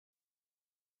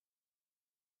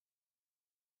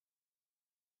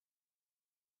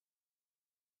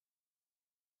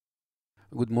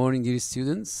Good morning, dear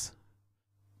students.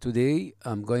 Today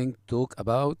I'm going to talk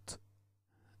about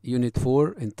Unit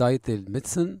 4 entitled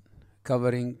Medicine,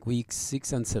 covering weeks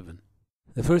 6 and 7.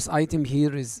 The first item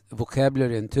here is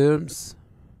vocabulary and terms.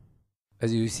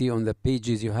 As you see on the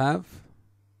pages you have,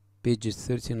 pages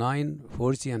 39,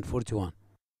 40 and 41.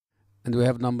 And we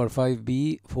have number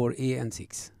 5B, 4A and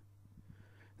 6.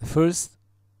 The first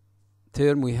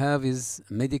term we have is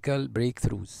medical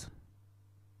breakthroughs,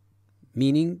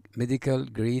 meaning medical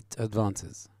great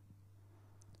advances.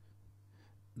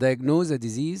 Diagnose a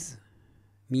disease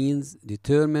means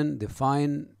determine,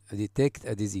 define, detect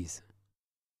a disease.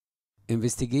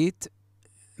 Investigate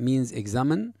means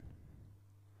examine.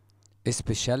 A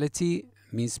specialty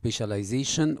means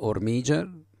specialization or major.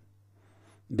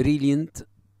 Brilliant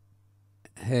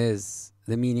has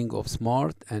the meaning of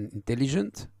smart and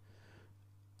intelligent.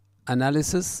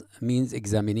 Analysis means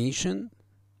examination.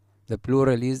 The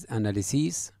plural is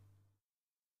analyses.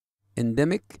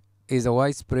 Endemic is a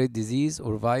widespread disease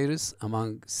or virus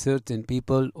among certain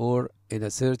people or in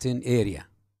a certain area.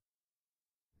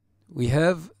 We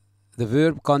have the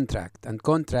verb contract, and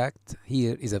contract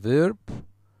here is a verb.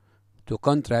 To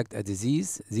contract a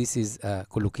disease, this is a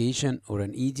collocation or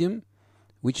an idiom,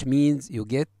 which means you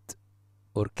get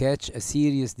or catch a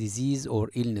serious disease or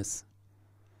illness.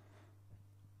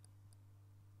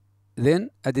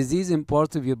 Then, a disease in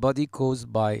part of your body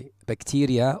caused by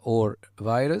bacteria or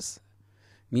virus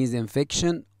means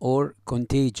infection or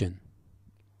contagion.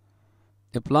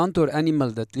 A plant or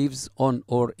animal that lives on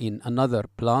or in another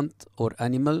plant or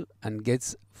animal and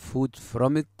gets food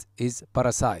from it is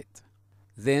parasite.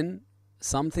 Then,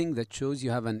 something that shows you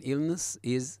have an illness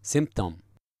is symptom.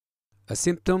 A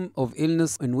symptom of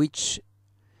illness in which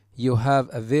you have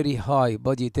a very high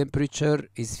body temperature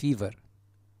is fever.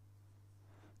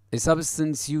 A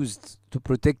substance used to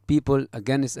protect people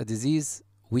against a disease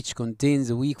which contains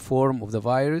a weak form of the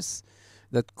virus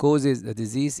that causes the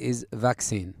disease is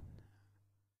vaccine.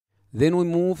 Then we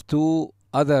move to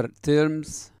other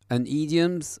terms and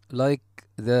idioms like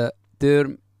the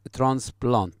term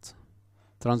transplant.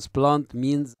 Transplant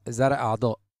means زرع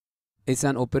أعضاء. It's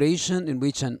an operation in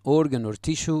which an organ or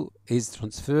tissue is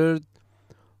transferred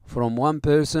from one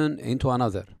person into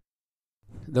another.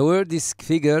 The word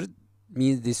disfigured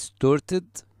means distorted.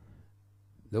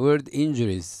 The word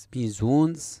injuries means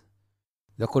wounds.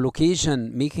 The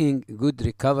collocation making good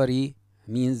recovery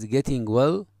means getting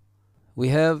well. We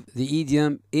have the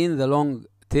idiom in the long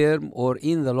term or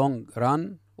in the long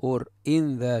run or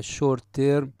in the short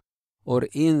term or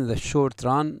in the short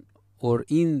run or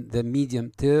in the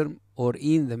medium term or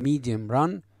in the medium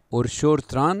run or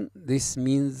short run. This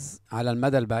means على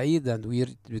المدى البعيد, and we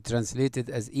translate it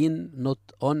as in, not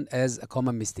on, as a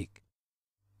common mistake.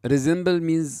 Resemble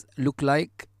means look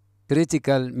like.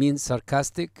 Critical means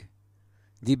sarcastic.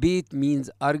 Debate means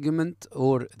argument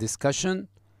or discussion.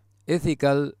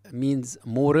 Ethical means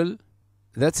moral.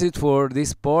 That's it for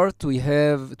this part. We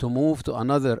have to move to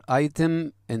another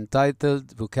item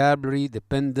entitled vocabulary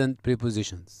dependent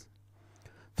prepositions.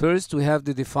 First, we have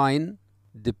to define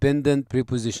dependent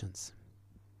prepositions.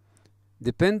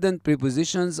 Dependent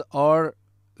prepositions are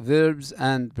verbs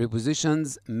and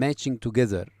prepositions matching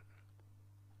together.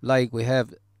 Like we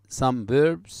have some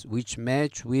verbs which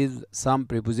match with some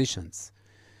prepositions.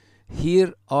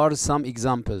 Here are some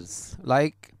examples,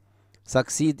 like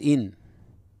succeed in,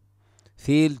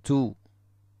 fail to,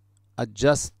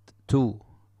 adjust to,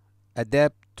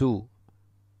 adapt to,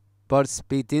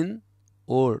 participate in,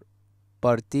 or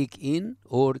partake in,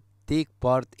 or take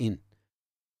part in,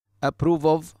 approve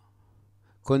of,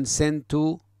 consent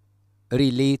to,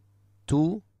 relate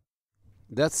to.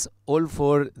 That's all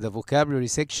for the vocabulary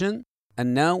section.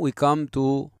 And now we come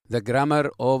to the grammar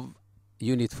of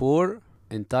Unit 4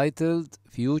 entitled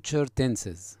Future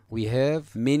Tenses. We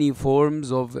have many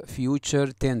forms of future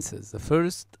tenses. The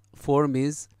first form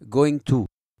is going to.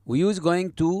 We use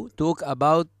going to talk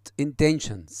about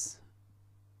intentions.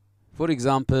 For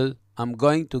example, I'm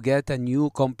going to get a new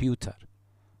computer.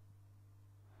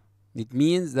 It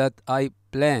means that I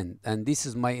planned, and this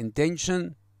is my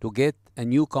intention, to get a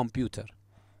new computer.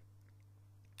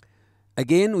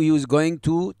 Again, we use going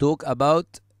to talk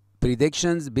about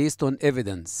predictions based on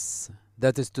evidence.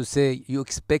 That is to say, you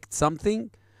expect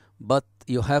something, but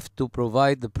you have to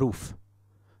provide the proof.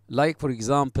 Like, for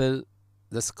example,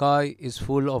 the sky is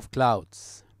full of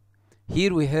clouds.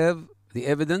 Here we have the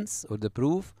evidence or the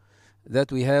proof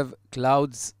that we have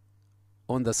clouds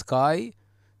on the sky,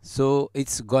 so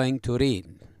it's going to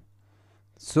rain.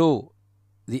 So,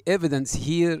 the evidence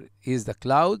here is the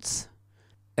clouds,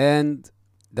 and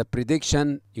the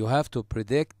prediction, you have to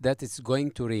predict that it's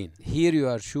going to rain. Here you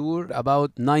are sure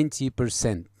about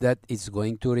 90% that it's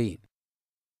going to rain.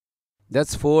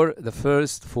 That's for the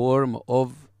first form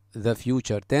of the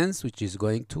future tense, which is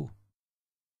going to.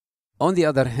 On the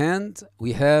other hand,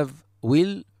 we have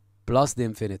will plus the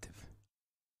infinitive.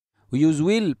 We use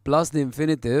will plus the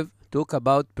infinitive to talk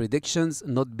about predictions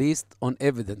not based on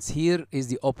evidence. Here is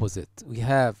the opposite. We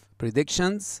have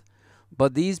predictions,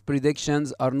 but these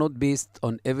predictions are not based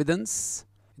on evidence.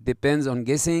 It depends on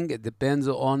guessing, it depends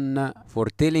on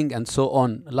foretelling, and so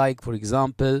on. Like, for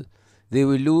example, they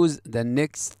will lose the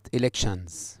next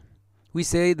elections. We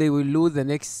say they will lose the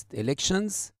next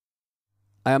elections.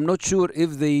 I am not sure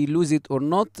if they lose it or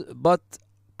not, but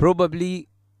probably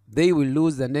they will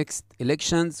lose the next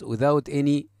elections without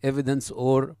any evidence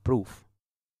or proof.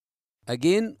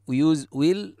 Again, we use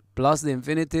will plus the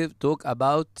infinitive, talk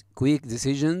about quick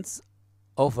decisions,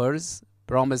 offers,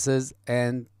 promises,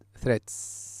 and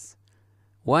threats.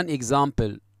 One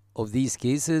example of these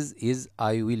cases is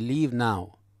I will leave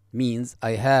now. Means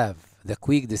I have the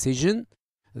quick decision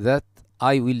that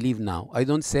I will leave now. I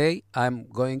don't say I'm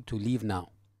going to leave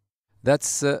now.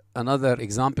 That's another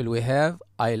example we have.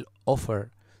 I'll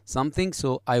offer something,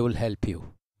 so I will help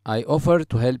you. I offer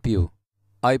to help you.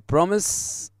 I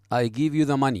promise I give you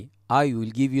the money. I will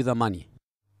give you the money.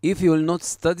 If you will not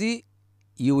study,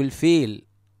 you will fail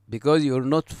because you are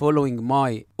not following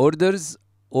my orders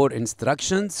or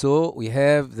instructions. So we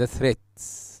have the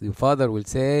threats. The father will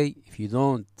say, if you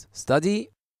don't study,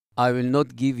 I will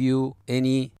not give you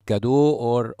any cadeau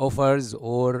or offers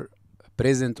or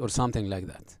present or something like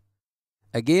that.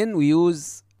 Again, we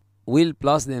use will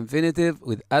plus the infinitive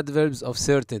with adverbs of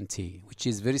certainty, which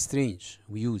is very strange.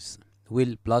 We use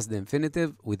will plus the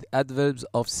infinitive with adverbs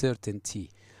of certainty,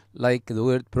 like the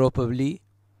word probably,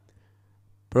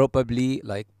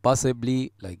 like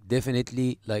possibly, like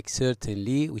definitely, like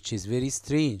certainly, which is very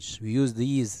strange. We use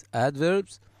these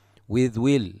adverbs with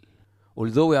will.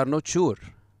 Although we are not sure,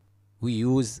 we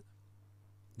use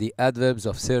the adverbs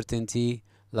of certainty,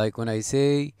 like when I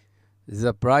say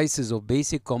the prices of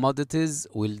basic commodities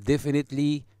will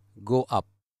definitely go up.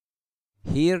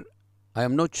 Here, I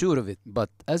am not sure of it, but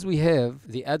as we have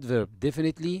the adverb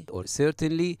definitely or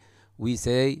certainly, we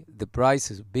say the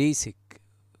prices of basic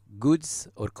goods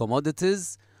or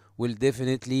commodities will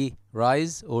definitely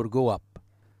rise or go up.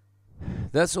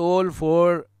 That's all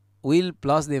for will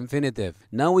plus the infinitive.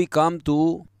 Now we come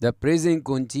to the present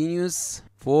continuous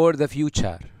for the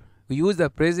future. We use the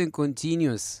present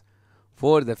continuous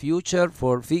for the future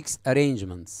for fixed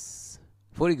arrangements.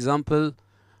 For example,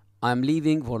 I'm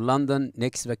leaving for London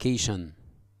next vacation.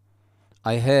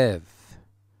 I have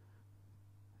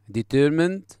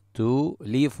determined to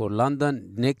leave for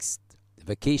London next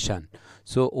vacation.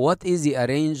 So what is the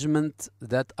arrangement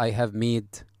that I have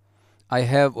made? I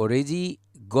have already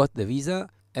got the visa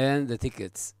and the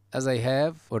tickets. As I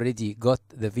have already got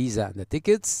the visa and the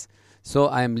tickets, so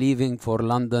I am leaving for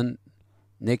London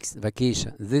next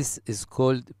vacation. This is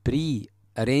called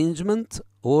pre-arrangement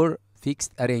or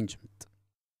fixed arrangement.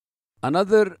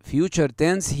 Another future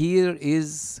tense here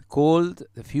is called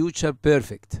the future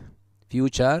perfect.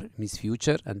 Future means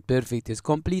future and perfect is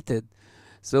completed.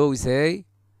 So we say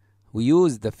we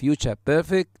use the future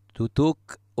perfect to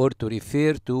talk or to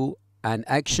refer to an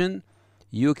action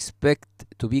you expect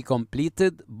to be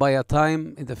completed by a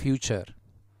time in the future.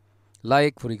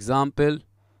 Like, for example,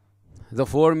 the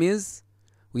form is,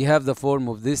 we have the form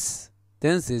of this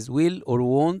tense is will or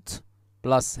won't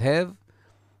plus have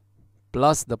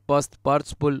plus the past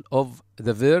participle of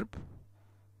the verb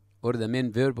or the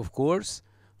main verb, of course.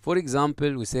 For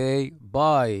example, we say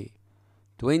by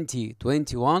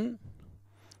 2021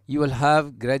 you will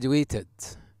have graduated.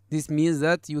 This means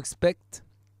that you expect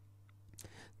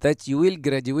that you will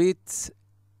graduate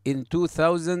in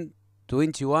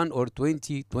 2021 or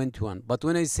 2021. But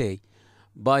when I say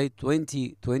by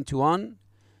 2021,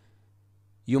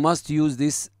 you must use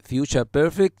this future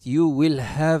perfect. You will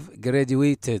have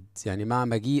graduated. يعني مع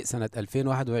مجيء سنة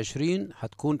 2021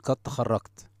 هتكون قد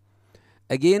تخرجت.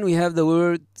 Again, we have the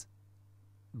word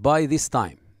by this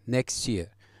time next year.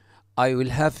 I will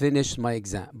have finished my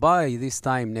exam. By this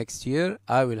time next year,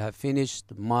 I will have finished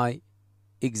my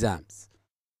exams.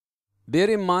 Bear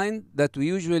in mind that we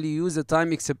usually use a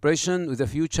time expression with a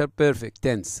future perfect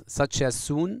tense, such as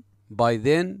soon, by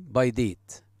then, by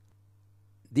date.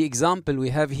 The example we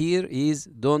have here is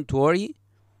don't worry,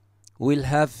 we'll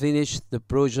have finished the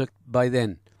project by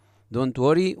then. Don't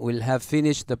worry, we'll have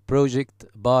finished the project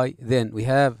by then. We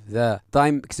have the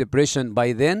time expression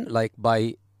by then, like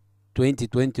by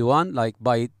 2021, like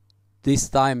by this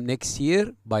time next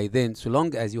year, by then, so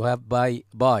long as you have by.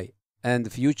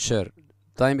 and future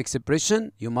time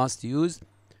expression, you must use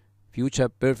future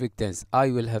perfect tense.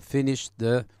 I will have finished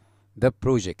the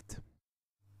project.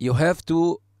 You have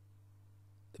to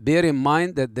bear in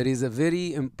mind that there is a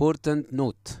very important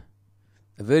note,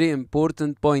 a very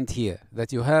important point here,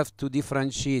 that you have to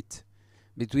differentiate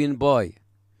between by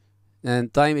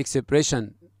and time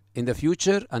expression in the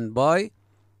future, and by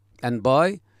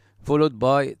followed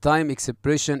by time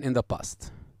expression in the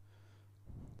past.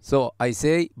 So I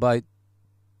say by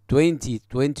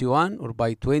 2021 or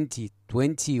by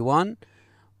 2021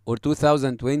 or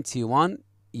 2021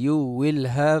 you will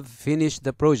have finished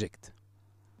the project.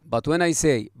 But when I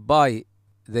say by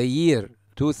the year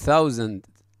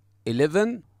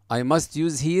 2011, I must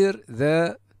use here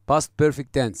the past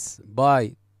perfect tense.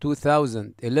 By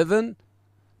 2011,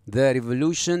 the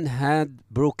revolution had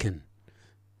broken.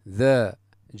 The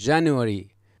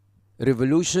January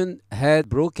revolution had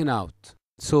broken out.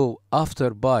 So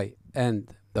after by and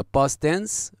the past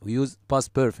tense, we use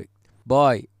past perfect.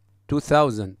 By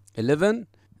 2011,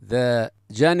 the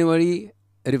January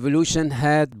revolution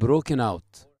had broken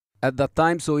out. At that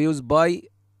time, so use by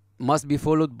must be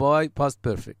followed by past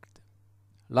perfect.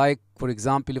 Like, for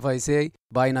example, if I say,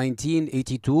 by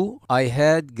 1982, I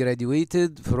had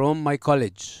graduated from my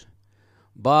college.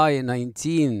 By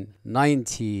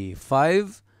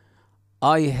 1995,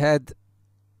 I had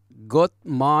got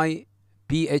my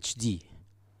PhD.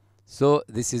 So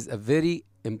this is a very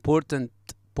important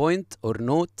point or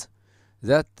note,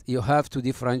 that you have to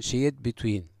differentiate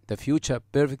between the future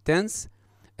perfect tense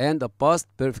and the past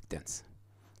perfect tense.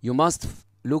 You must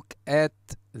look at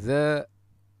the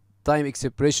time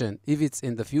expression. If it's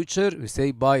in the future, we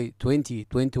say by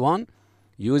 2021,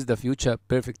 use the future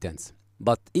perfect tense.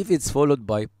 But if it's followed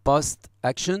by past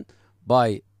action,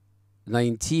 by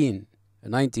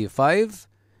 1995,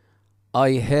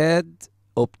 I had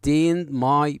obtained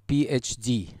my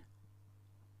PhD.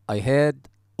 I had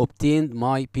obtained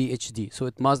my PhD. So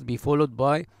it must be followed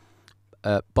by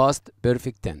past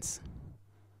perfect tense.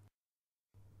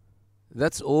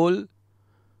 That's all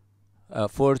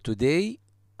for today.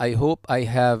 I hope I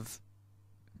have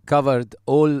covered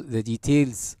all the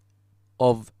details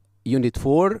of Unit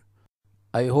 4.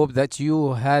 I hope that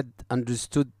you had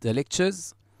understood the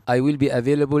lectures. I will be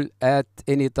available at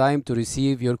any time to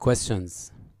receive your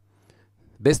questions.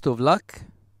 Best of luck.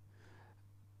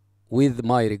 With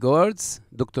my regards,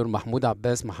 Dr. Mahmoud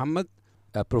Abbas Muhammad,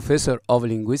 a professor of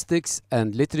linguistics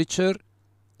and literature,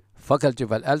 Faculty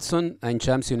of Al-Alson and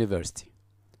Shams University.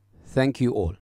 Thank you all.